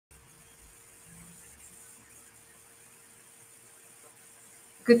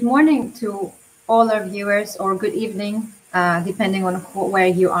Good morning to all our viewers, or good evening, depending on where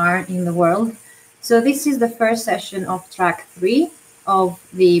you are in the world. So this is the first session of track 3 of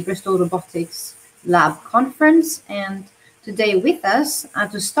the Bristol Robotics Lab Conference. And today with us,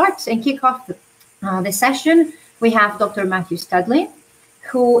 to start and kick off the session, we have Dr. Matthew Studley,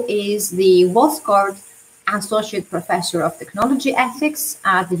 who is the Walsgard Associate Professor of Technology Ethics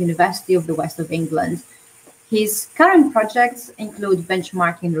at the University of the West of England. His current projects include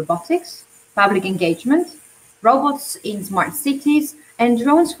benchmarking robotics, public engagement, robots in smart cities, and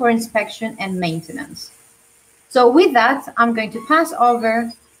drones for inspection and maintenance. So with that, I'm going to pass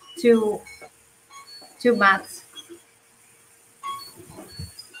over to Matt.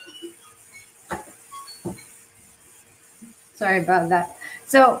 Sorry about that.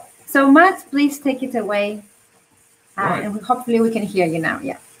 So Matt, please take it away. Right. And hopefully we can hear you now.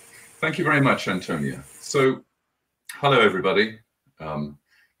 Yeah. Thank you very much, Antonia. So, hello everybody,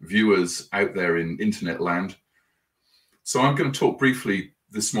 viewers out there in internet land. So I'm going to talk briefly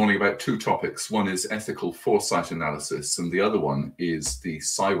this morning about two topics. One is ethical foresight analysis, and the other one is the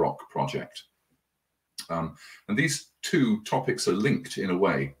SciRoc project. And these two topics are linked in a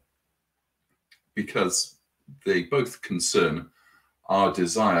way because they both concern our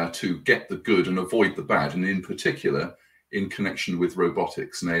desire to get the good and avoid the bad, and in particular, in connection with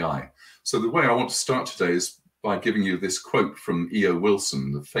robotics and AI. So the way I want to start today is by giving you this quote from E.O.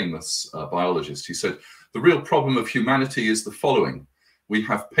 Wilson, the famous biologist. He said, "The real problem of humanity is the following. We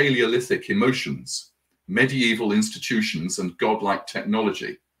have Paleolithic emotions, medieval institutions, and godlike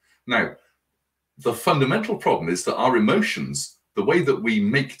technology." Now, the fundamental problem is that our emotions, the way that we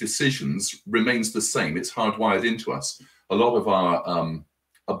make decisions, remains the same. It's hardwired into us. A lot of our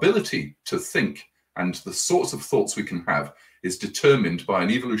ability to think and the sorts of thoughts we can have is determined by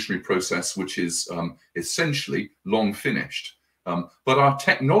an evolutionary process which is essentially long finished. But our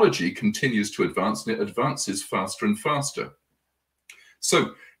technology continues to advance, and it advances faster and faster.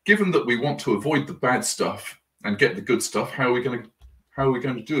 So given that we want to avoid the bad stuff and get the good stuff, how are we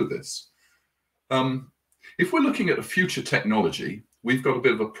going to do this? If we're looking at a future technology, we've got a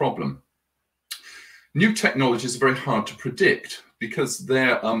bit of a problem. New technologies are very hard to predict because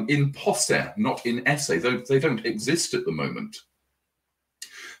they're in posse, not in esse. They don't exist at the moment.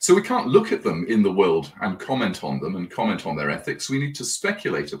 So we can't look at them in the world and comment on them and comment on their ethics. We need to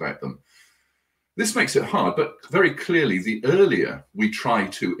speculate about them. This makes it hard, but very clearly, the earlier we try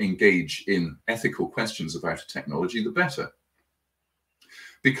to engage in ethical questions about a technology, the better.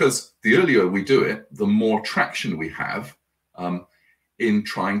 Because the earlier we do it, the more traction we have in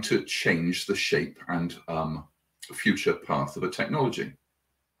trying to change the shape and future path of a technology.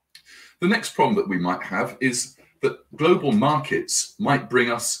 The next problem that we might have is that global markets might bring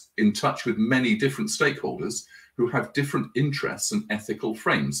us in touch with many different stakeholders who have different interests and ethical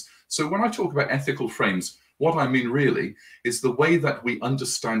frames. So when I talk about ethical frames, what I mean really is the way that we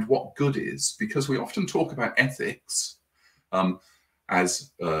understand what good is, because we often talk about ethics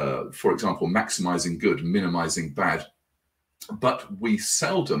as, for example, maximizing good, minimizing bad. But we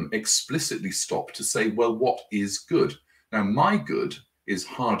seldom explicitly stop to say, well, what is good? Now, my good is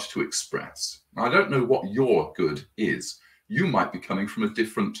hard to express. I don't know what your good is. You might be coming from a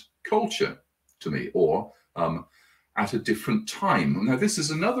different culture to me, or at a different time. Now, this is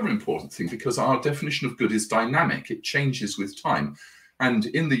another important thing because our definition of good is dynamic. It changes with time. And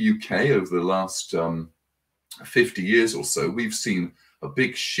in the UK, over the last 50 years or so, we've seen a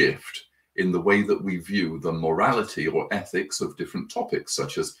big shift in the way that we view the morality or ethics of different topics,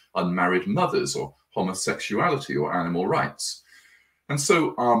 such as unmarried mothers or homosexuality or animal rights. And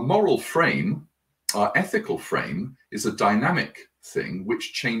so our moral frame, our ethical frame, is a dynamic thing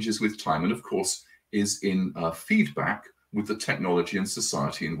which changes with time and, of course, is in feedback with the technology and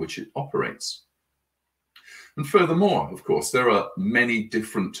society in which it operates. And furthermore, of course, there are many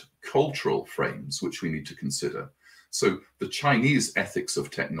different cultural frames which we need to consider. So the Chinese ethics of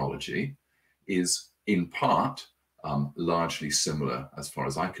technology is in part largely similar, as far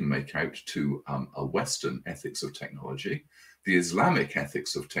as I can make out, to a Western ethics of technology. The Islamic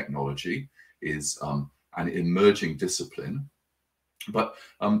ethics of technology is an emerging discipline. But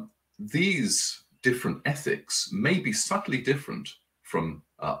these different ethics may be subtly different from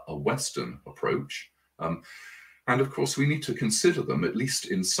a Western approach. And of course, we need to consider them, at least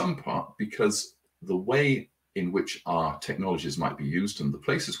in some part, because the way in which our technologies might be used and the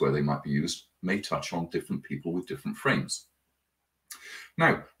places where they might be used may touch on different people with different frames.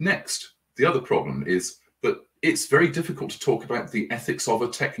 Now, next, the other problem is that it's very difficult to talk about the ethics of a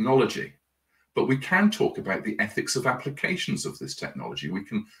technology, but we can talk about the ethics of applications of this technology. We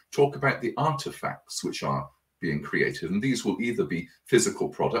can talk about the artifacts, which are being created, and these will either be physical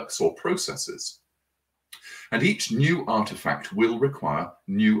products or processes. And each new artifact will require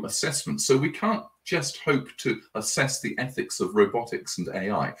new assessments. So we can't just hope to assess the ethics of robotics and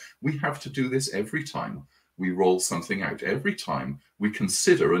AI. We have to do this every time we roll something out, every time we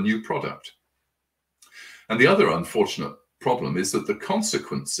consider a new product. And the other unfortunate problem is that the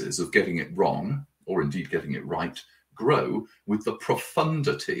consequences of getting it wrong, or indeed getting it right, grow with the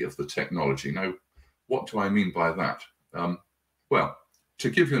profundity of the technology. Now, what do I mean by that? Well, to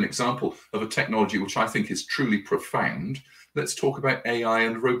give you an example of a technology which I think is truly profound, let's talk about AI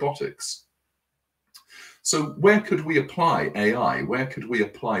and robotics. So where could we apply AI? Where could we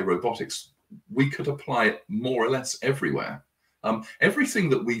apply robotics? We could apply it more or less everywhere. Everything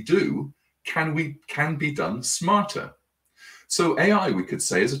that we do can be done smarter. So AI, we could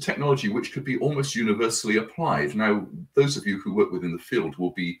say, is a technology which could be almost universally applied. Now, those of you who work within the field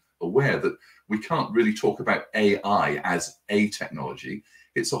will be aware that we can't really talk about AI as a technology.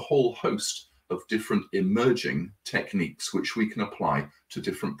 It's a whole host of different emerging techniques which we can apply to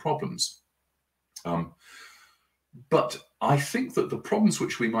different problems. But I think that the problems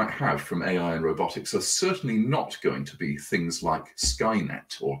which we might have from AI and robotics are certainly not going to be things like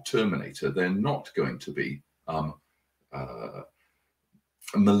Skynet or Terminator. They're not going to be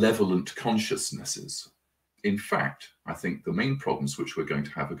malevolent consciousnesses. In fact, I think the main problems which we're going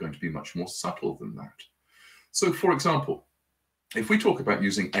to have are going to be much more subtle than that. So, for example, if we talk about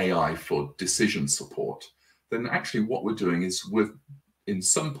using AI for decision support, then actually what we're doing is we're, in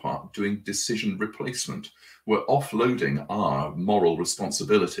some part, doing decision replacement. We're offloading our moral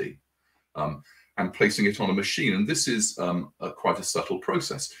responsibility and placing it on a machine. And this is quite a subtle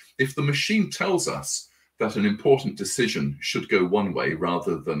process. If the machine tells us that an important decision should go one way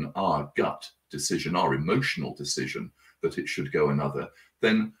rather than our gut decision, our emotional decision that it should go another,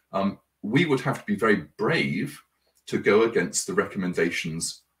 then we would have to be very brave to go against the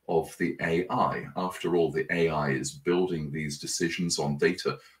recommendations of the AI. After all, the AI is building these decisions on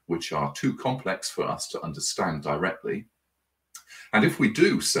data which are too complex for us to understand directly. And if we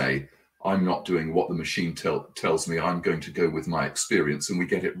do say, I'm not doing what the machine tells me, I'm going to go with my experience, and we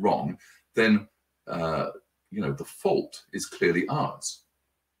get it wrong, then the fault is clearly ours.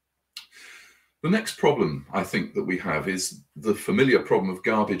 The next problem I think that we have is the familiar problem of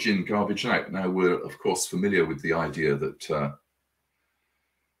garbage in, garbage out. Now, we're of course familiar with the idea that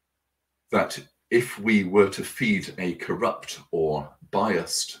that if we were to feed a corrupt or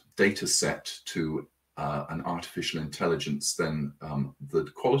biased data set to an artificial intelligence, then the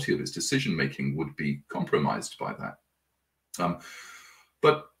quality of its decision making would be compromised by that.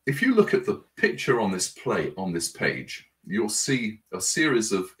 But if you look at the picture on this page, you'll see a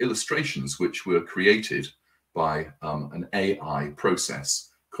series of illustrations which were created by an AI process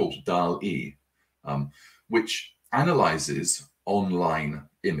called DALL-E, which analyzes online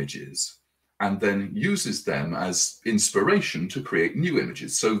images and then uses them as inspiration to create new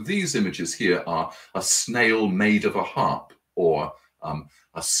images. So these images here are a snail made of a harp, or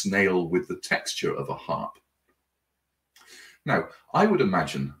a snail with the texture of a harp. Now, I would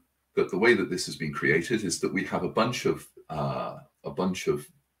imagine that the way that this has been created is that we have a bunch of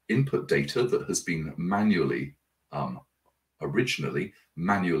input data that has been originally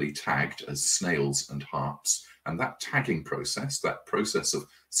manually tagged as snails and harps, and that tagging process, that process of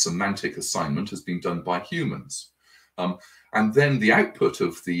semantic assignment, has been done by humans. And then the output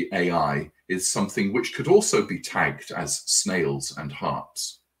of the AI is something which could also be tagged as snails and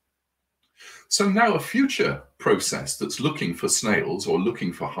harps. So now a future process that's looking for snails or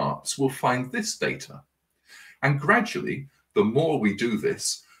looking for harps will find this data. And gradually, the more we do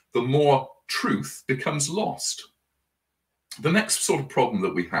this, the more truth becomes lost. The next sort of problem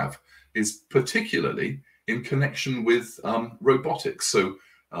that we have is particularly in connection with robotics. So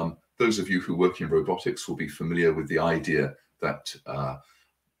those of you who work in robotics will be familiar with the idea that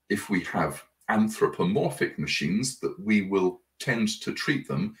if we have anthropomorphic machines, that we will tend to treat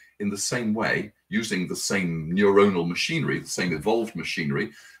them in the same way, using the same neuronal machinery, the same evolved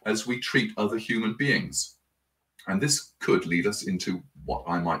machinery, as we treat other human beings. And this could lead us into what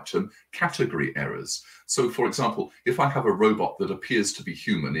I might term category errors. So, for example, if I have a robot that appears to be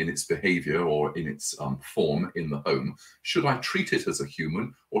human in its behavior or in its form in the home, should I treat it as a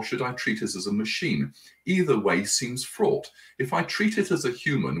human or should I treat it as a machine? Either way seems fraught. If I treat it as a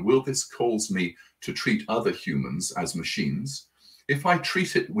human, will this cause me to treat other humans as machines? If I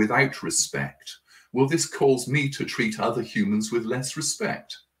treat it without respect, will this cause me to treat other humans with less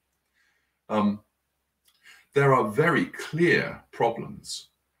respect? There are very clear problems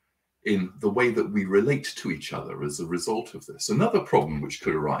in the way that we relate to each other as a result of this. Another problem which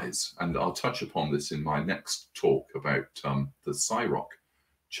could arise, and I'll touch upon this in my next talk about the SciRoc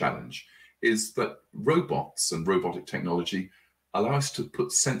challenge, is that robots and robotic technology allow us to put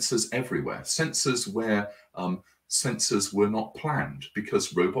sensors everywhere, sensors where sensors were not planned,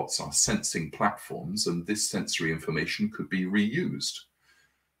 because robots are sensing platforms and this sensory information could be reused.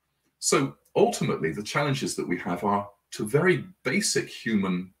 So ultimately, the challenges that we have are to very basic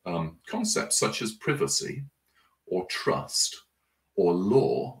human concepts such as privacy or trust or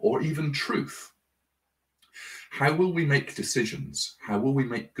law or even truth. How will we make decisions? How will we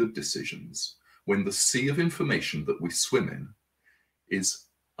make good decisions when the sea of information that we swim in is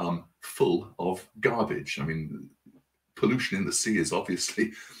full of garbage? I mean, pollution in the sea is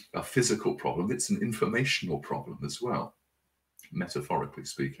obviously a physical problem. It's an informational problem as well, metaphorically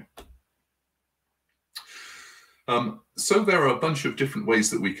speaking. So there are a bunch of different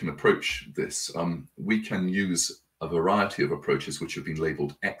ways that we can approach this. We can use a variety of approaches which have been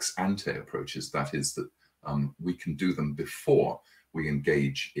labeled ex ante approaches. That is that we can do them before we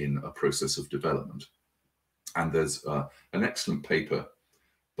engage in a process of development. And there's an excellent paper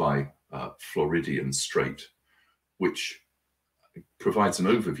by Floridi and Strait, which provides an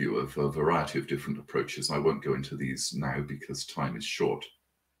overview of a variety of different approaches. I won't go into these now because time is short.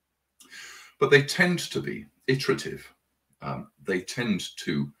 But they tend to be iterative. They tend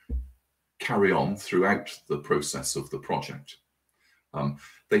to carry on throughout the process of the project.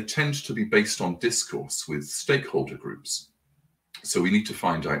 They tend to be based on discourse with stakeholder groups. So we need to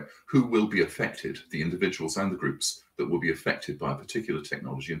find out who will be affected, the individuals and the groups that will be affected by a particular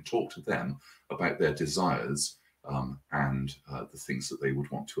technology, and talk to them about their desires and the things that they would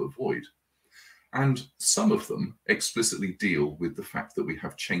want to avoid. And some of them explicitly deal with the fact that we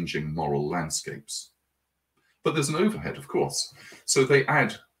have changing moral landscapes. But there's an overhead, of course. So they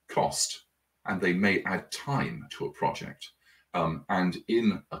add cost and they may add time to a project. And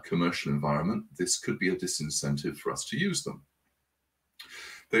in a commercial environment, this could be a disincentive for us to use them.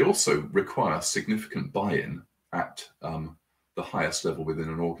 They also require significant buy-in at the highest level within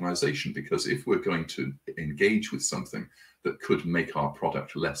an organization, because if we're going to engage with something that could make our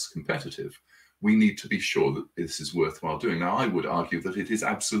product less competitive, we need to be sure that this is worthwhile doing. Now, I would argue that it is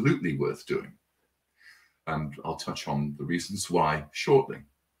absolutely worth doing. And I'll touch on the reasons why shortly.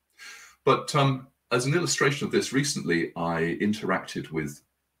 But as an illustration of this, recently I interacted with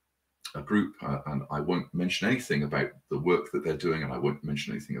a group, and I won't mention anything about the work that they're doing, and I won't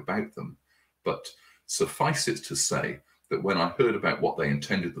mention anything about them. But suffice it to say that when I heard about what they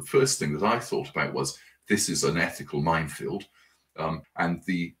intended, the first thing that I thought about was, this is an ethical minefield. And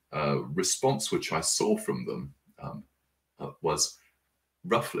the response which I saw from them was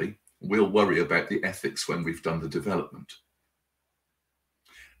roughly, we'll worry about the ethics when we've done the development.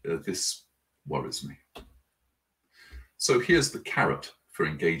 This worries me. So here's the carrot for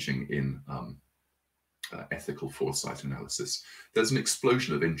engaging in ethical foresight analysis. There's an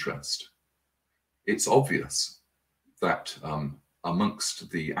explosion of interest. It's obvious that amongst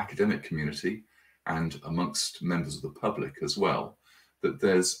the academic community and amongst members of the public as well, that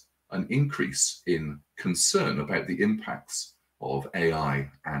there's an increase in concern about the impacts of AI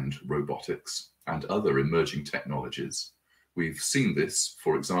and robotics and other emerging technologies. We've seen this,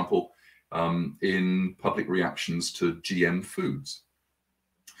 for example, in public reactions to GM foods.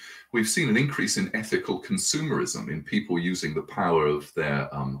 We've seen an increase in ethical consumerism, in people using the power of their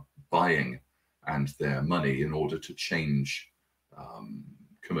buying and their money in order to change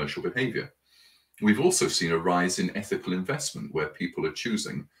commercial behavior. We've also seen a rise in ethical investment, where people are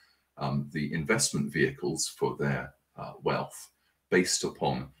choosing the investment vehicles for their wealth based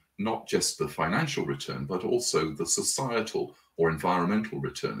upon not just the financial return, but also the societal or environmental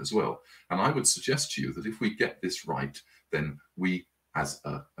return as well. And I would suggest to you that if we get this right, then we, as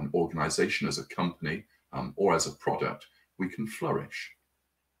an organization, as a company, or as a product, we can flourish.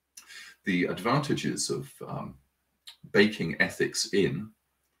 The advantages of baking ethics in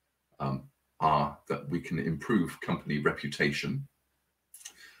are that we can improve company reputation,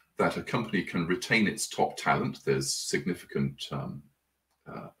 that a company can retain its top talent. There's significant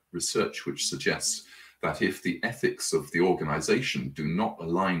research which suggests that if the ethics of the organization do not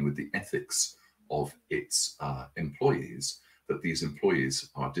align with the ethics of its employees, that these employees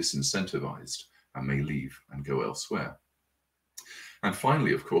are disincentivized and may leave and go elsewhere. And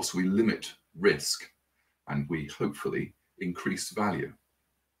finally, of course, we limit risk and we hopefully increase value.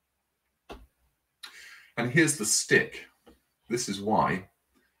 And here's the stick. This is why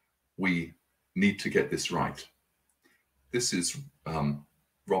we need to get this right. This is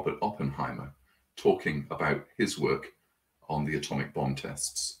Robert Oppenheimer talking about his work on the atomic bomb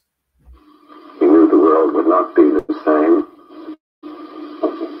tests. world would not be the same.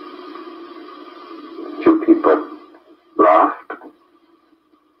 Few people laughed.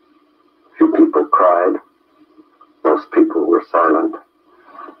 Few people cried. Most people were silent.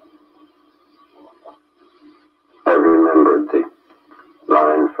 I remembered the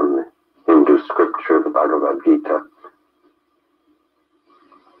line from the Hindu scripture, the Bhagavad Gita.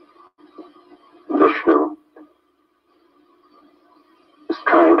 Vishnu is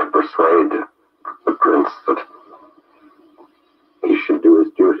trying to persuade the prince that he should do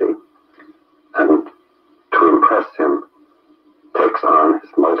his duty, and to impress him takes on his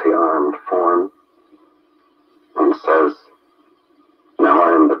multi-armed form and says, "Now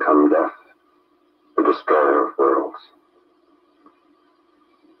I am become death, the destroyer of worlds."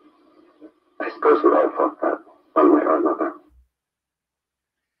 I suppose we all thought that one way or another.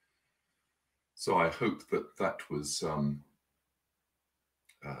 So I hope that that was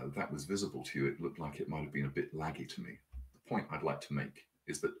visible to you. It looked like it might have been a bit laggy to me. The point I'd like to make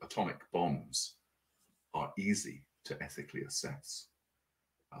is that atomic bombs are easy to ethically assess.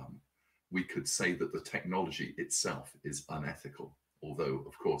 We could say that the technology itself is unethical, although,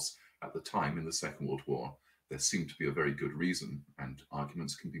 of course, at the time in the Second World War, there seemed to be a very good reason, and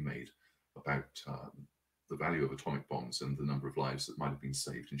arguments can be made about the value of atomic bombs and the number of lives that might have been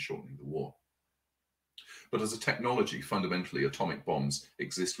saved in shortening the war. But as a technology, fundamentally, atomic bombs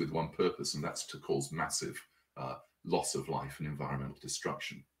exist with one purpose, and that's to cause massive loss of life and environmental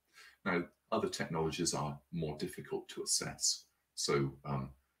destruction. Now, other technologies are more difficult to assess. So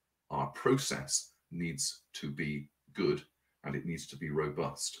our process needs to be good and it needs to be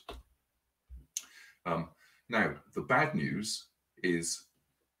robust. Now, the bad news is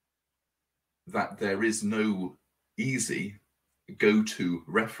that there is no easy go-to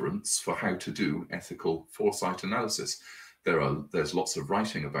reference for how to do ethical foresight analysis. There's lots of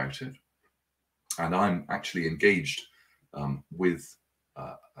writing about it, and I'm actually engaged with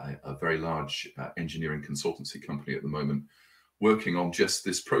a very large engineering consultancy company at the moment, working on just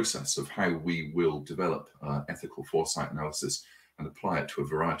this process of how we will develop ethical foresight analysis and apply it to a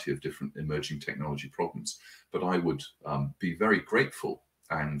variety of different emerging technology problems. But I would be very grateful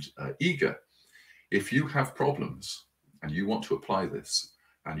and eager if you have problems and you want to apply this,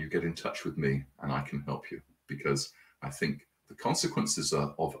 and you get in touch with me and I can help you, because I think the consequences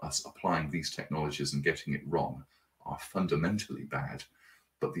of us applying these technologies and getting it wrong are fundamentally bad,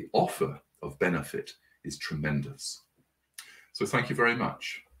 but the offer of benefit is tremendous. So thank you very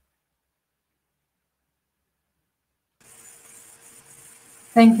much.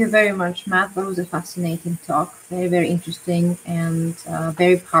 Thank you very much, Matt. That was a fascinating talk, very, very interesting and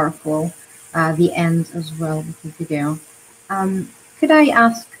very powerful. The end as well with the video. Could I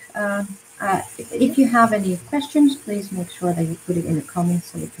ask if you have any questions, please make sure that you put it in the comments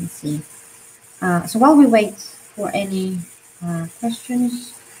so we can see. So while we wait for any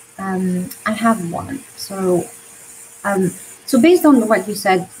questions, I have one. So based on what you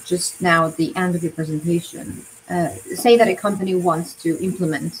said just now at the end of your presentation, say that a company wants to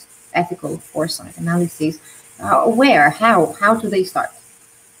implement ethical foresight analyses. Where, how do they start?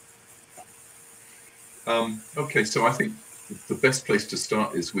 Okay, so I think the best place to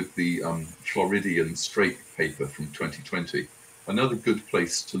start is with the Floridian Straight paper from 2020. Another good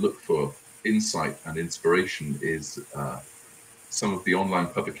place to look for insight and inspiration is some of the online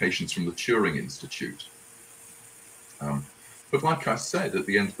publications from the Turing Institute. But like I said at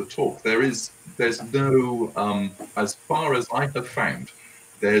the end of the talk, there's no, as far as I have found,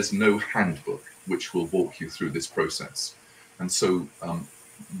 there's no handbook which will walk you through this process. And so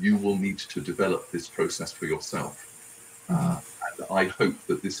you will need to develop this process for yourself. And I hope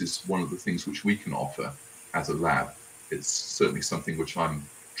that this is one of the things which we can offer as a lab. It's certainly something which I'm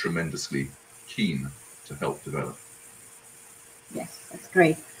tremendously keen to help develop. Yes, that's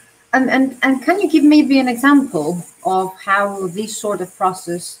great. And can you give maybe an example of how this sort of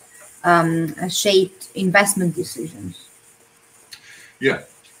process shaped investment decisions? Yeah.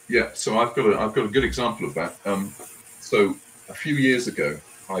 So I've got a good example of that. So a few years ago,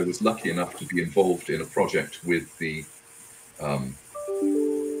 I was lucky enough to be involved in a project with the,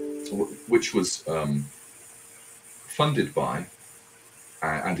 which was funded by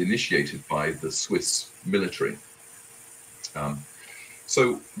and initiated by the Swiss military.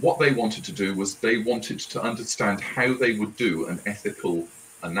 So what they wanted to do was they wanted to understand how they would do an ethical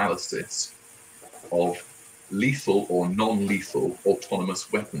analysis of lethal or non-lethal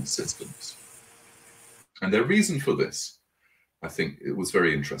autonomous weapon systems. And their reason for this, I think it was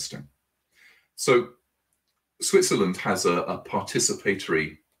very interesting. So Switzerland has a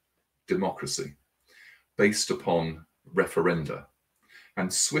participatory democracy based upon referenda,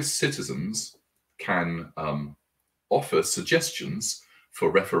 and Swiss citizens can offer suggestions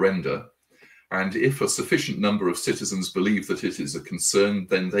for referenda, and if a sufficient number of citizens believe that it is a concern,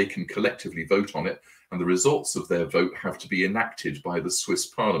 then they can collectively vote on it, and the results of their vote have to be enacted by the Swiss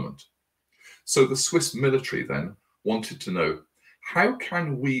Parliament. So the Swiss military then wanted to know, how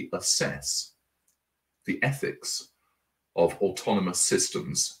can we assess the ethics of autonomous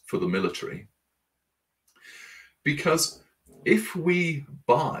systems for the military? Because if we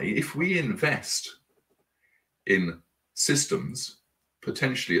invest in systems,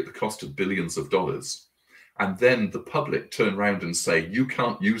 potentially at the cost of billions of dollars, and then the public turn around and say, you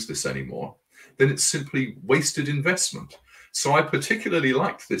can't use this anymore, then it's simply wasted investment. So I particularly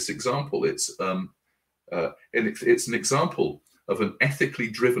liked this example. It's an example of an ethically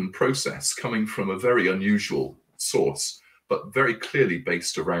driven process coming from a very unusual source, but very clearly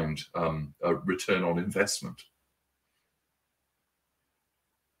based around a return on investment.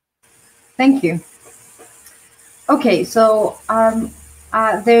 Thank you. Okay, so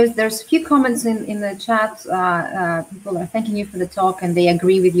there's a few comments in the chat. People are thanking you for the talk, and they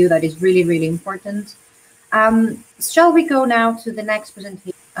agree with you that is really, really important. Shall we go now to the next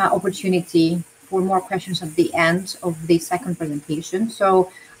presentation opportunity for more questions at the end of the second presentation?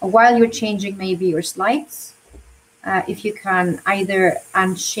 So while you're changing maybe your slides, if you can either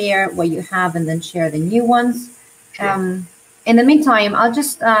unshare what you have and then share the new ones. Sure. In the meantime, I'll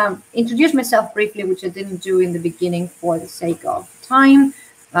just introduce myself briefly, which I didn't do in the beginning for the sake of time.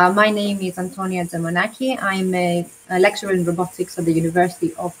 My name is Antonia Zamonaki. I'm a lecturer in robotics at the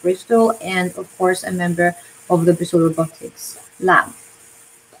University of Bristol, and of course, a member of the Bristol Robotics Lab.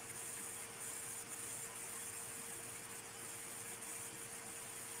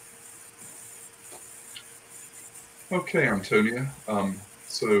 Okay, Antonia.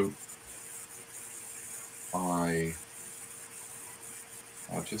 So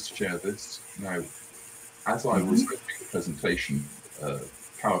I'll just share this. Now, as I was opening the presentation,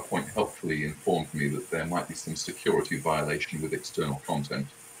 PowerPoint helpfully informed me that there might be some security violation with external content,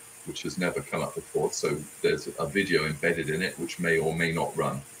 which has never come up before. So there's a video embedded in it, which may or may not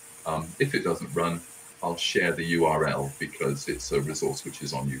run. If it doesn't run, I'll share the URL because it's a resource which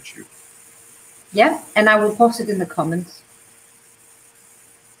is on YouTube. Yeah, and I will post it in the comments.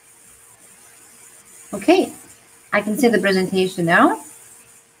 Okay, I can see the presentation now.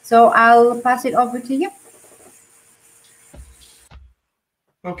 So I'll pass it over to you.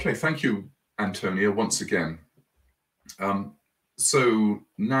 Okay, thank you, Antonia, once again. So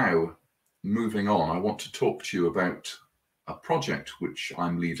now, moving on, I want to talk to you about a project which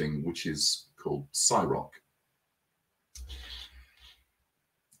I'm leading, which is called SciRoc.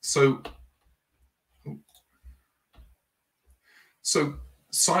 So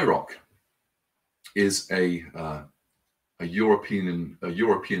SciRoc is a European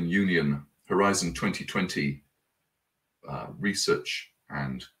Union Horizon 2020 research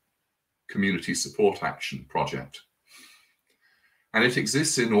and community support action project. And it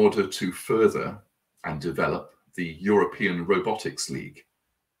exists in order to further and develop the European Robotics League.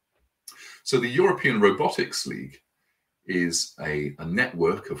 So the European Robotics League is a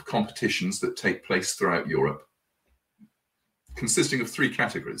network of competitions that take place throughout Europe, consisting of three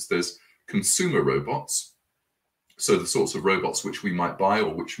categories. There's consumer robots, so the sorts of robots which we might buy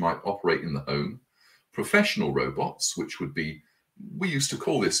or which might operate in the home. Professional robots, which would be, we used to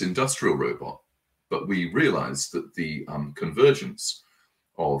call this industrial robot, but we realized that the convergence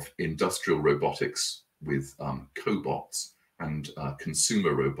of industrial robotics with cobots and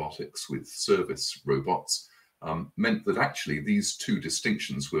consumer robotics with service robots meant that actually these two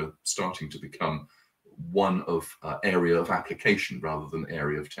distinctions were starting to become one of area of application rather than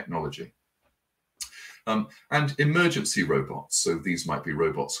area of technology. And emergency robots, so these might be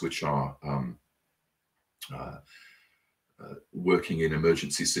robots which are working in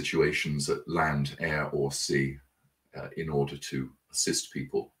emergency situations at land, air or sea in order to assist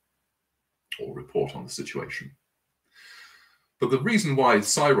people or report on the situation. But the reason why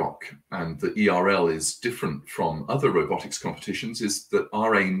SciRoc and the ERL is different from other robotics competitions is that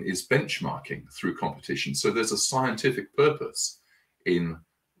our aim is benchmarking through competition. So there's a scientific purpose in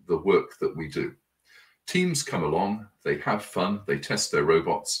the work that we do. Teams come along, they have fun, they test their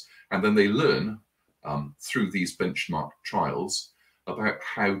robots, and then they learn through these benchmark trials about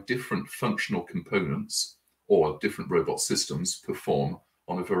how different functional components or different robot systems perform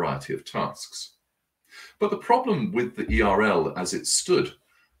on a variety of tasks. But the problem with the ERL as it stood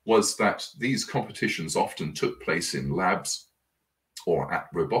was that these competitions often took place in labs or at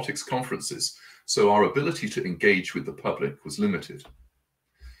robotics conferences, so our ability to engage with the public was limited.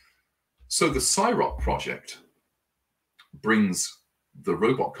 So the SciRoc project brings the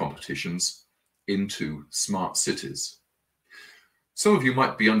robot competitions into smart cities. Some of you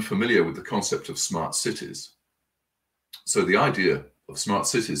might be unfamiliar with the concept of smart cities. So the idea of smart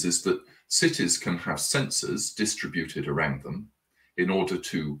cities is that cities can have sensors distributed around them in order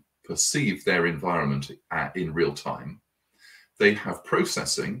to perceive their environment in real time. They have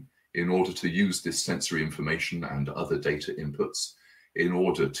processing in order to use this sensory information and other data inputs in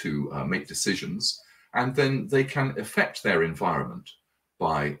order to make decisions. And then they can affect their environment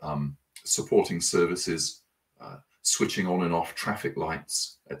by supporting services, switching on and off traffic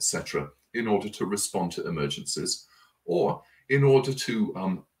lights, etc., in order to respond to emergencies, or in order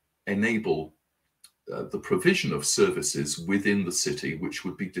to enable the provision of services within the city, which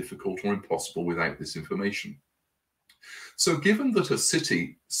would be difficult or impossible without this information. So given that a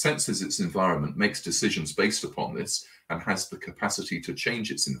city senses its environment, makes decisions based upon this, and has the capacity to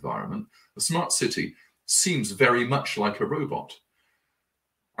change its environment, a smart city seems very much like a robot.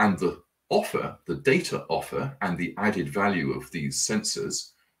 And the data offer, and the added value of these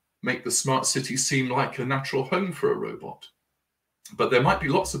sensors make the smart city seem like a natural home for a robot. But there might be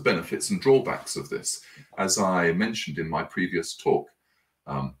lots of benefits and drawbacks of this. As I mentioned in my previous talk,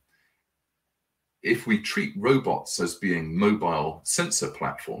 if we treat robots as being mobile sensor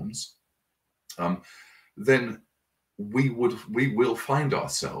platforms, then we will find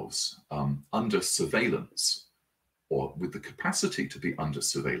ourselves under surveillance, or with the capacity to be under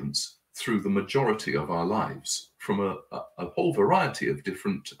surveillance through the majority of our lives from a whole variety of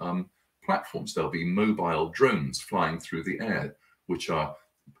different platforms. There'll be mobile drones flying through the air, which are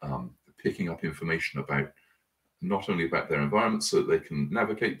picking up information about not only about their environment so that they can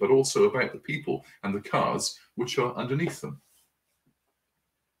navigate, but also about the people and the cars which are underneath them.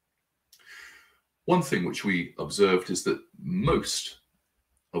 One thing which we observed is that most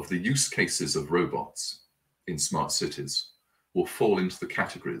of the use cases of robots in smart cities will fall into the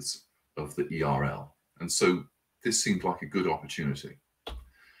categories of the ERL. And so this seemed like a good opportunity.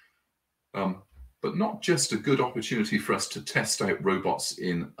 But not just a good opportunity for us to test out robots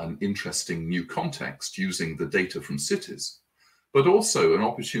in an interesting new context using the data from cities, but also an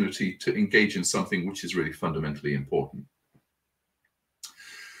opportunity to engage in something which is really fundamentally important.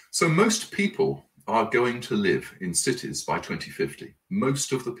 So most people are going to live in cities by 2050,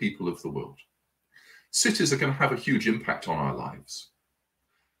 most of the people of the world. Cities are going to have a huge impact on our lives.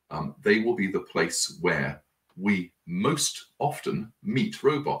 They will be the place where we most often meet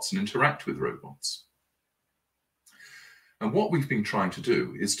robots and interact with robots. And what we've been trying to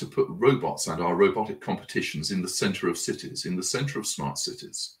do is to put robots and our robotic competitions in the center of cities, in the center of smart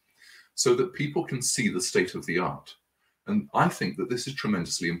cities, so that people can see the state of the art. And I think that this is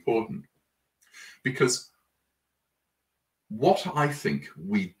tremendously important, because what I think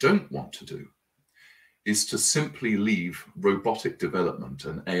we don't want to do is to simply leave robotic development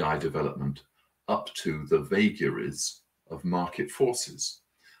and AI development up to the vagaries of market forces.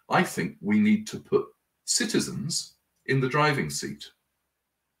 I think we need to put citizens in the driving seat.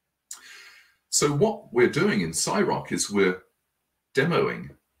 So what we're doing in SciRoc is we're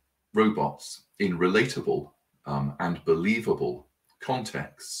demoing robots in relatable and believable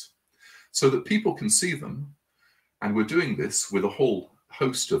contexts so that people can see them. And we're doing this with a whole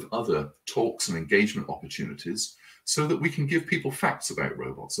host of other talks and engagement opportunities so that we can give people facts about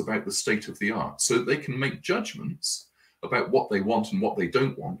robots, about the state of the art, so that they can make judgments about what they want and what they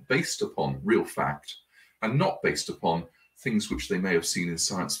don't want based upon real fact and not based upon things which they may have seen in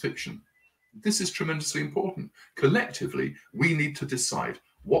science fiction. This is tremendously important. Collectively, we need to decide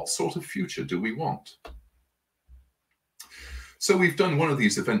what sort of future do we want. So we've done one of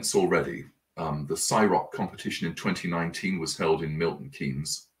these events already. The SciRoc competition in 2019 was held in Milton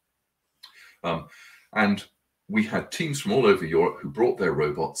Keynes. And we had teams from all over Europe who brought their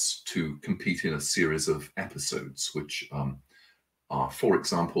robots to compete in a series of episodes, which are, for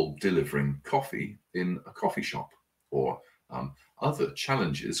example, delivering coffee in a coffee shop, or other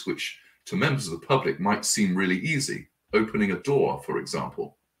challenges which to members of the public might seem really easy, opening a door, for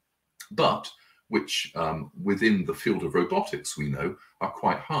example, but which within the field of robotics we know are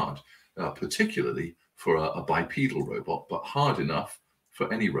quite hard, particularly for a bipedal robot, but hard enough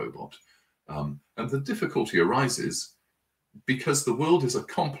for any robot. And the difficulty arises because the world is a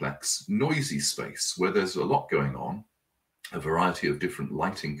complex, noisy space where there's a lot going on, a variety of different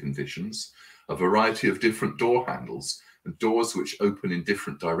lighting conditions, a variety of different door handles, and doors which open in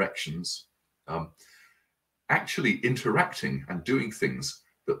different directions. Actually interacting and doing things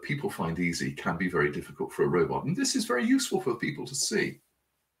that people find easy can be very difficult for a robot. And this is very useful for people to see.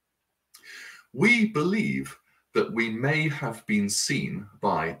 We believe that we may have been seen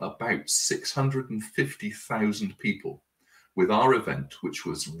by about 650,000 people with our event, which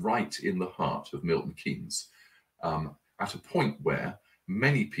was right in the heart of Milton Keynes, at a point where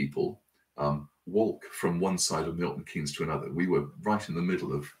many people walk from one side of Milton Keynes to another. We were right in the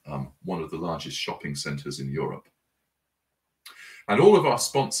middle of one of the largest shopping centres in Europe. And all of our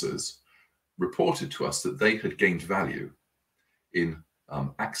sponsors reported to us that they had gained value in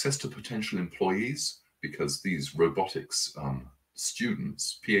access to potential employees, because these robotics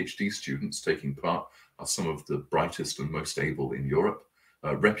students, PhD students taking part, are some of the brightest and most able in Europe.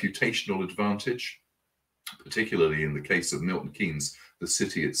 Reputational advantage, particularly in the case of Milton Keynes, the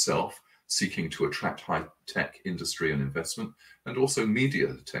city itself, seeking to attract high-tech industry and investment, and also media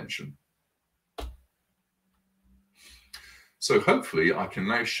attention. So hopefully I can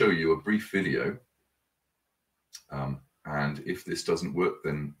now show you a brief video. And if this doesn't work,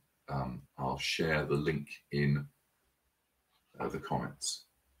 then I'll share the link in the comments.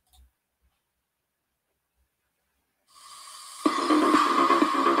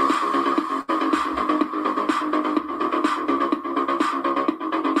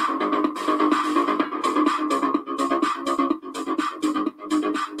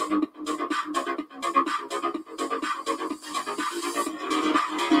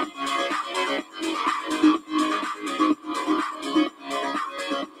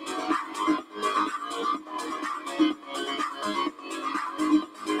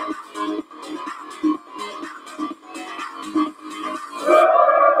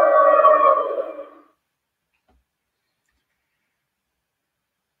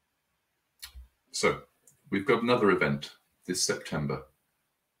 So we've got another event this September.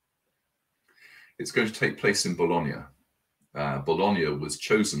 It's going to take place in Bologna. Bologna was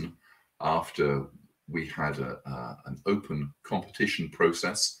chosen after we had an open competition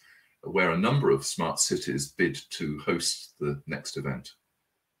process where a number of smart cities bid to host the next event.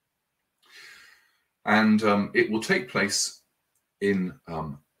 And it will take place in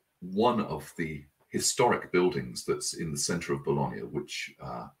one of the historic buildings that's in the center of Bologna, which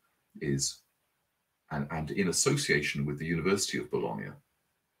is and in association with the University of Bologna,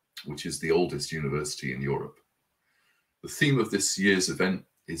 which is the oldest university in Europe. The theme of this year's event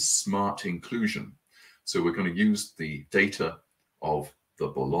is smart inclusion. So we're going to use the data of the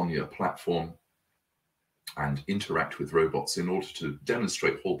Bologna platform and interact with robots in order to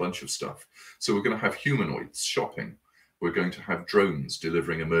demonstrate a whole bunch of stuff. So we're going to have humanoids shopping. We're going to have drones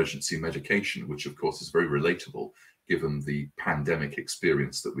delivering emergency medication, which of course is very relatable given the pandemic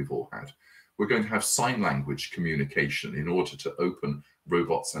experience that we've all had. We're going to have sign language communication in order to open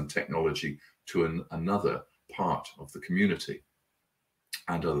robots and technology to another part of the community,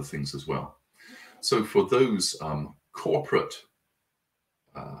 and other things as well. So for those corporate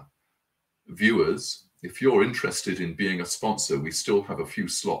viewers, if you're interested in being a sponsor, we still have a few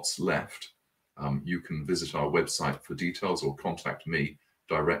slots left. You can visit our website for details or contact me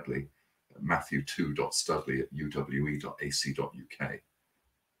directly at matthew2.studley@uwe.ac.uk.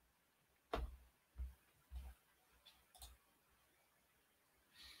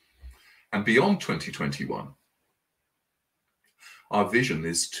 And beyond 2021, our vision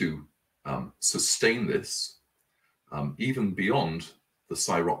is to sustain this even beyond the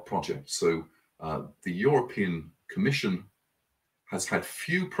SciRoc project. So the European Commission has had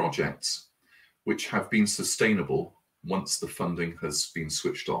few projects which have been sustainable once the funding has been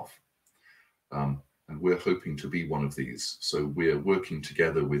switched off. And we're hoping to be one of these. So we're working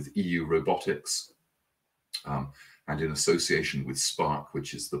together with EU Robotics and in association with SPARC,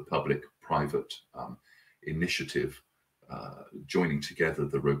 which is the public-private initiative joining together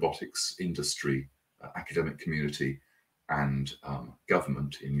the robotics industry, academic community, and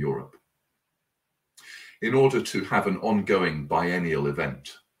government in Europe, in order to have an ongoing biennial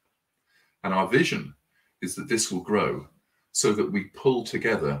event. And our vision is that this will grow so that we pull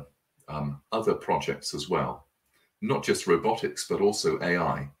together other projects as well, not just robotics, but also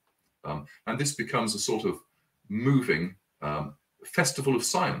AI. And this becomes a sort of moving festival of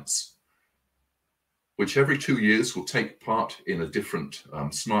science, which every 2 years will take part in a different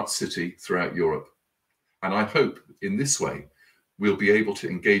smart city throughout Europe. And I hope in this way, we'll be able to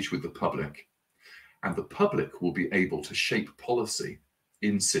engage with the public, and the public will be able to shape policy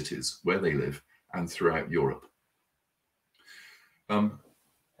in cities where they live and throughout Europe.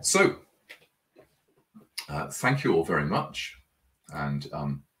 Thank you all very much, and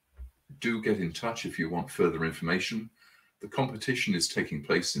do get in touch if you want further information. The competition is taking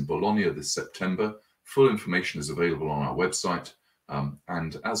place in Bologna this September. Full information is available on our website.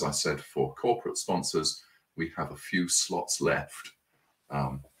 And as I said, for corporate sponsors, we have a few slots left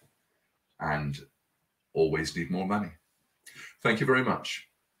and always need more money. Thank you very much.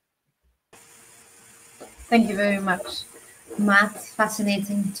 Thank you very much. Matt,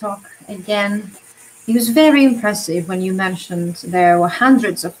 fascinating talk again. It was very impressive when you mentioned there were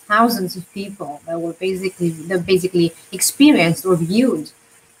hundreds of thousands of people that basically experienced or viewed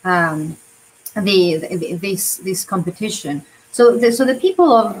um, this competition. So the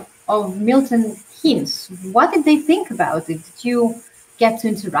people of Milton Keynes, what did they think about it? Did you get to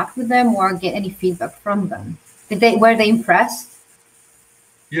interact with them or get any feedback from them? Were they impressed?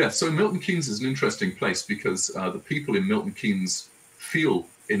 Yeah, so Milton Keynes is an interesting place because the people in Milton Keynes feel,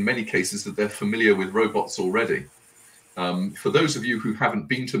 in many cases, that they're familiar with robots already. For those of you who haven't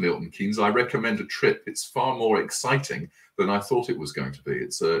been to Milton Keynes, I recommend a trip. It's far more exciting than I thought it was going to be.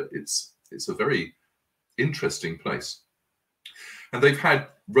 It's a very interesting place. And they've had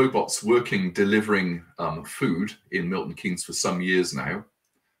robots working, delivering food in Milton Keynes for some years now,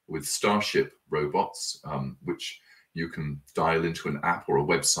 with Starship robots, which you can dial into an app or a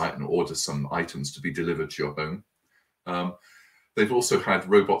website and order some items to be delivered to your home. They've also had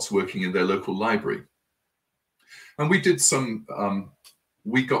robots working in their local library. And we did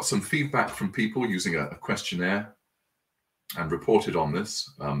we got some feedback from people using a questionnaire and reported on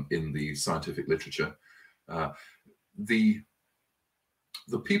this in the scientific literature.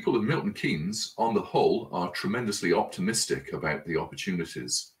 The people of Milton Keynes, on the whole, are tremendously optimistic about the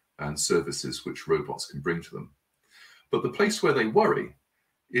opportunities and services which robots can bring to them. But the place where they worry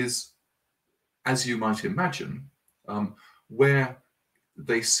is, as you might imagine, where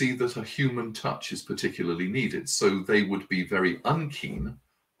they see that a human touch is particularly needed. So they would be very unkeen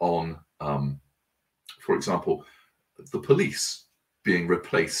on, for example, the police being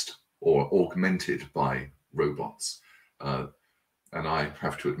replaced or augmented by robots. And I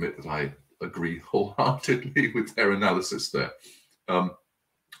have to admit that I agree wholeheartedly with their analysis there.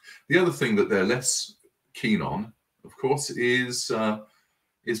 The other thing that they're less keen on, of course, is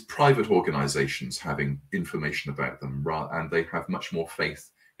private organizations having information about them, and they have much more faith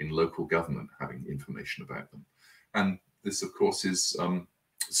in local government having information about them. And this, of course,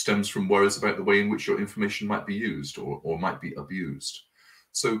 stems from worries about the way in which your information might be used or might be abused.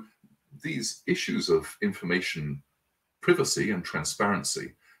 So these issues of information privacy and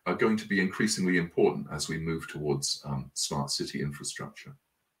transparency are going to be increasingly important as we move towards smart city infrastructure.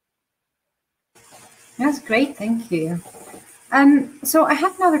 That's great, thank you. So I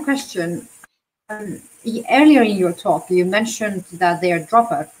have another question. Earlier in your talk, you mentioned that there are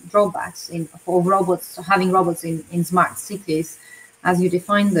drawbacks for robots, having robots in smart cities, as you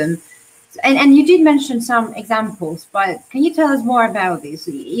define them. And you did mention some examples, but can you tell us more about this?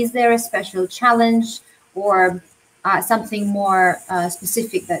 Is there a special challenge or something more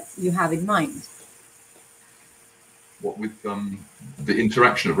specific that you have in mind? What with the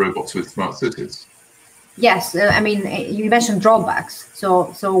interaction of robots with smart cities? Yes, I mean, you mentioned drawbacks.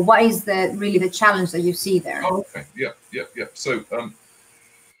 So what is really the challenge that you see there? Oh, okay. Yeah.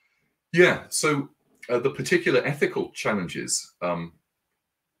 So, the particular ethical challenges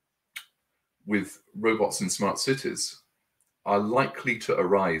with robots in smart cities are likely to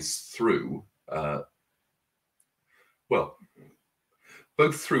arise through,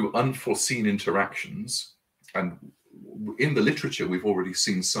 both through unforeseen interactions, and in the literature, we've already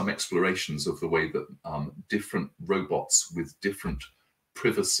seen some explorations of the way that different robots with different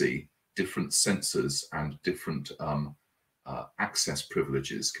privacy, different sensors, and different access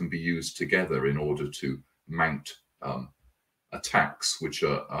privileges can be used together in order to mount attacks which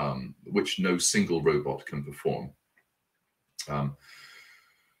no single robot can perform.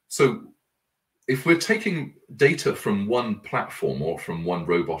 So if we're taking data from one platform or from one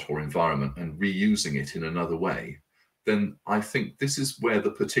robot or environment and reusing it in another way, then I think this is where the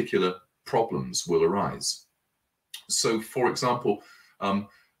particular problems will arise. So, for example,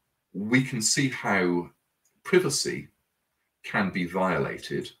 we can see how privacy can be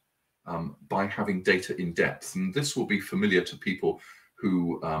violated by having data in depth. And this will be familiar to people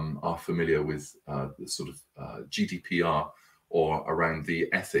who are familiar with the sort of GDPR or around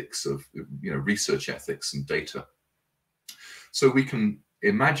the ethics of research ethics and data. So we can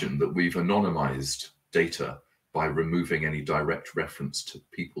imagine that we've anonymized data by removing any direct reference to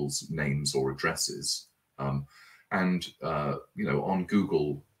people's names or addresses. On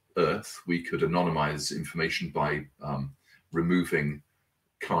Google Earth, we could anonymize information by removing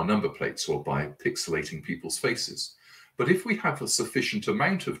car number plates or by pixelating people's faces. But if we have a sufficient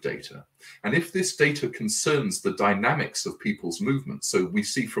amount of data, and if this data concerns the dynamics of people's movement, so we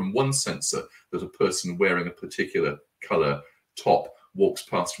see from one sensor that a person wearing a particular color top walks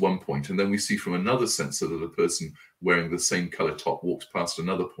past one point, and then we see from another sensor that a person wearing the same color top walks past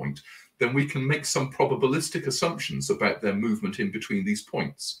another point, then we can make some probabilistic assumptions about their movement in between these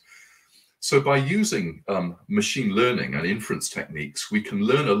points. So by using machine learning and inference techniques, we can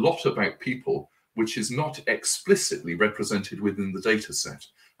learn a lot about people which is not explicitly represented within the data set.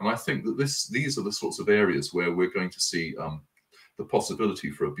 And I think that these are the sorts of areas where we're going to see the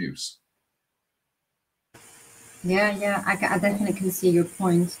possibility for abuse. Yeah, I definitely can see your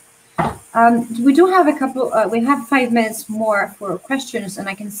point. We do have a couple, we have 5 minutes more for questions, and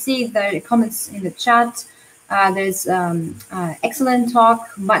I can see the comments in the chat. There's excellent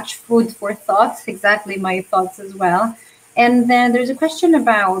talk, much food for thought, exactly my thoughts as well. And then there's a question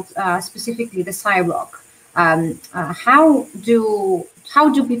about specifically the SciRoc. How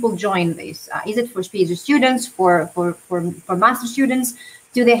do people join this? Is it for PhD students, for master students?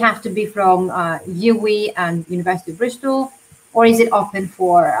 Do they have to be from UWE and University of Bristol, or is it open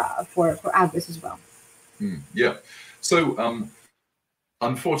for others as well? Yeah. So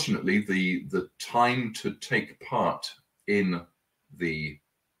unfortunately, the time to take part in the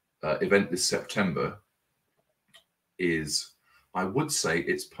event this September is, I would say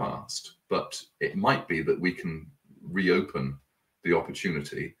it's past, but it might be that we can reopen the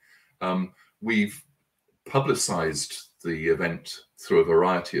opportunity. We've publicized the event through a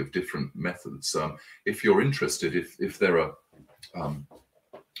variety of different methods. If you're interested, if there are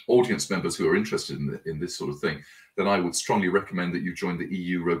audience members who are interested in this sort of thing, then I would strongly recommend that you join the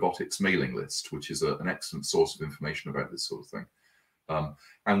EU Robotics mailing list, which is an excellent source of information about this sort of thing.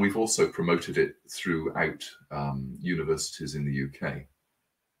 And we've also promoted it throughout universities in the UK.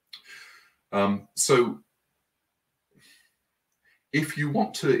 So if you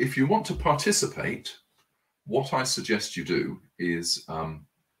want to participate, what I suggest you do is go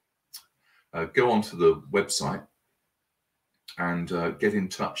onto the website and get in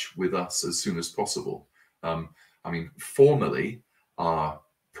touch with us as soon as possible. I mean, formally, our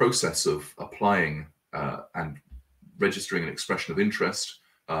process of applying and registering an expression of interest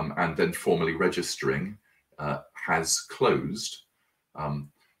and then formally registering has closed,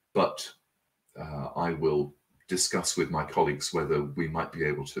 but I will discuss with my colleagues whether we might be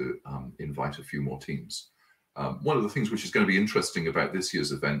able to invite a few more teams. One of the things which is going to be interesting about this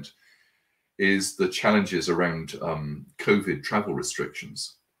year's event is the challenges around COVID travel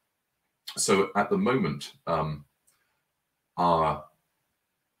restrictions. So at the moment, our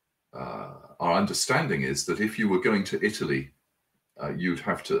understanding is that if you were going to Italy, you'd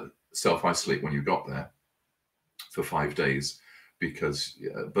have to self-isolate when you got there for 5 days,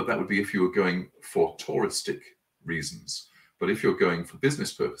 but that would be if you were going for touristic reasons. But if you're going for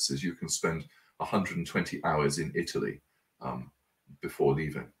business purposes, you can spend 120 hours in Italy before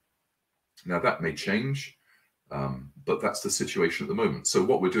leaving. Now that may change, but that's the situation at the moment. So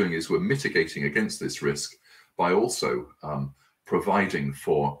what we're doing is we're mitigating against this risk by also providing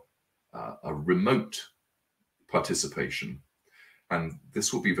for a remote participation. And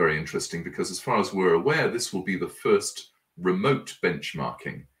this will be very interesting because as far as we're aware, this will be the first remote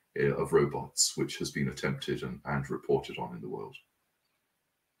benchmarking of robots which has been attempted and reported on in the world.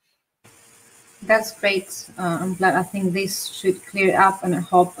 That's great. I'm glad. I think this should clear up, and I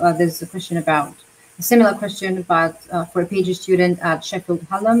hope there's a question about a similar question about for a PhD student at Sheffield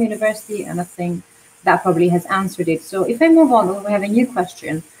Hallam University, and I think that probably has answered it. So if I move on, we have a new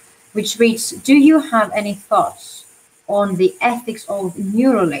question, which reads: do you have any thoughts on the ethics of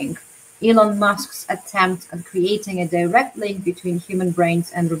Neuralink, Elon Musk's attempt at creating a direct link between human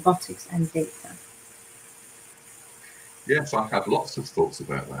brains and robotics and data? Yes, I have lots of thoughts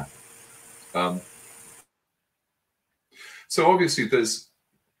about that. So obviously there's,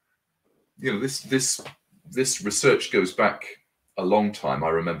 this research goes back a long time. I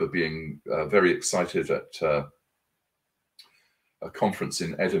remember being very excited at a conference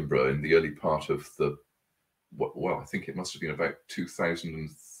in Edinburgh in the early part of well, I think it must have been about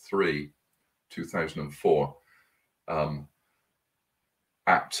 2003, 2004,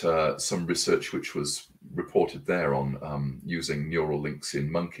 at some research which was reported there on using neural links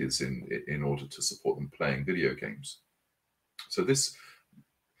in monkeys in order to support them playing video games. So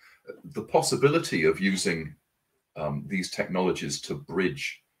the possibility of using these technologies to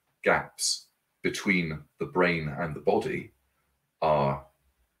bridge gaps between the brain and the body are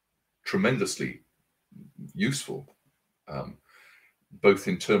tremendously useful, both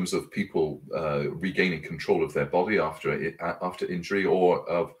in terms of people regaining control of their body after injury, or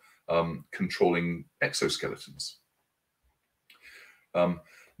of controlling exoskeletons. Now,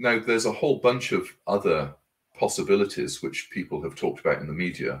 there's a whole bunch of other possibilities which people have talked about in the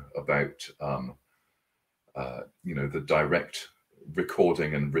media about, the direct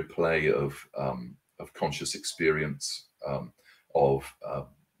recording and replay of conscious experience, of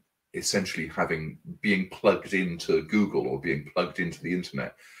essentially being plugged into Google or being plugged into the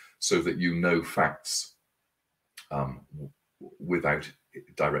internet. so that you know facts without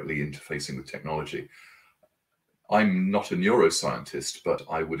directly interfacing with technology. I'm not a neuroscientist, but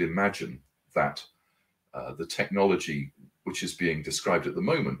I would imagine that the technology which is being described at the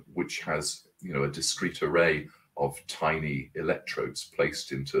moment, which has, you know, a discrete array of tiny electrodes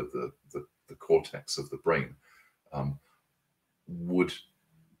placed into the cortex of the brain, would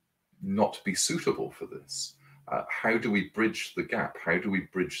not be suitable for this. How do we bridge the gap? How do we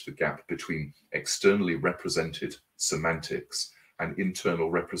bridge the gap between externally represented semantics and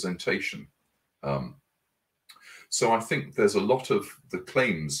internal representation? So I think there's a lot of the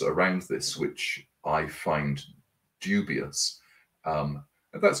claims around this which I find dubious. And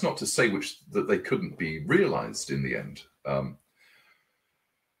that's not to say that they couldn't be realized in the end.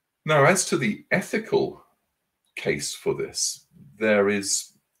 Now, as to the ethical case for this, there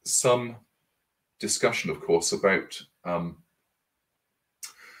is some discussion, of course, about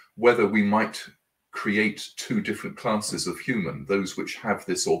whether we might create two different classes of human, those which have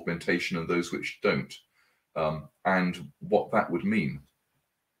this augmentation and those which don't, and what that would mean.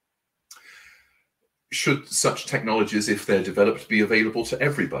 Should such technologies, if they're developed, be available to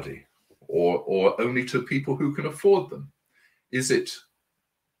everybody, or only to people who can afford them? Is it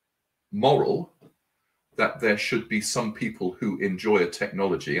moral that there should be some people who enjoy a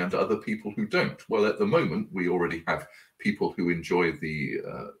technology and other people who don't? Well, at the moment, we already have people who enjoy the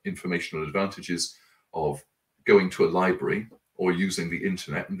informational advantages of going to a library or using the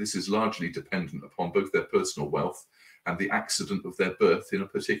internet, and this is largely dependent upon both their personal wealth and the accident of their birth in a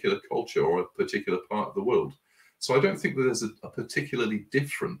particular culture or a particular part of the world. So I don't think that there's a particularly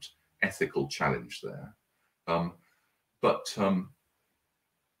different ethical challenge there.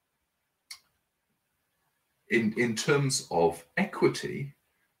 In terms of equity,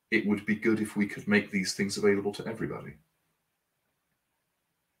 it would be good if we could make these things available to everybody.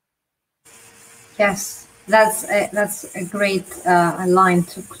 Yes, that's a great line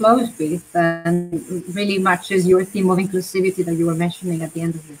to close with, and really matches your theme of inclusivity that you were mentioning at the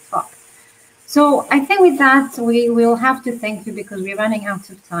end of the talk. So I think with that, we will have to thank you because we're running out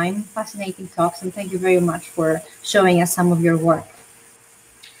of time. Fascinating talks, and thank you very much for showing us some of your work.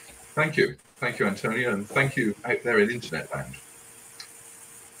 Thank you. Thank you, Antonia, and thank you out there in internet land.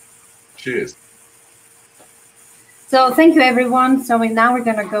 Cheers. So thank you, everyone. So now we're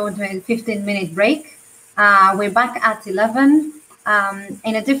going to go to a 15-minute break. We're back at 11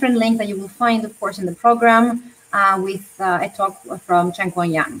 in a different link that you will find, of course, in the program with a talk from Chen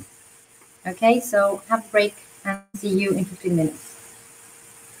Guang Yang. Okay, so have a break and see you in 15 minutes.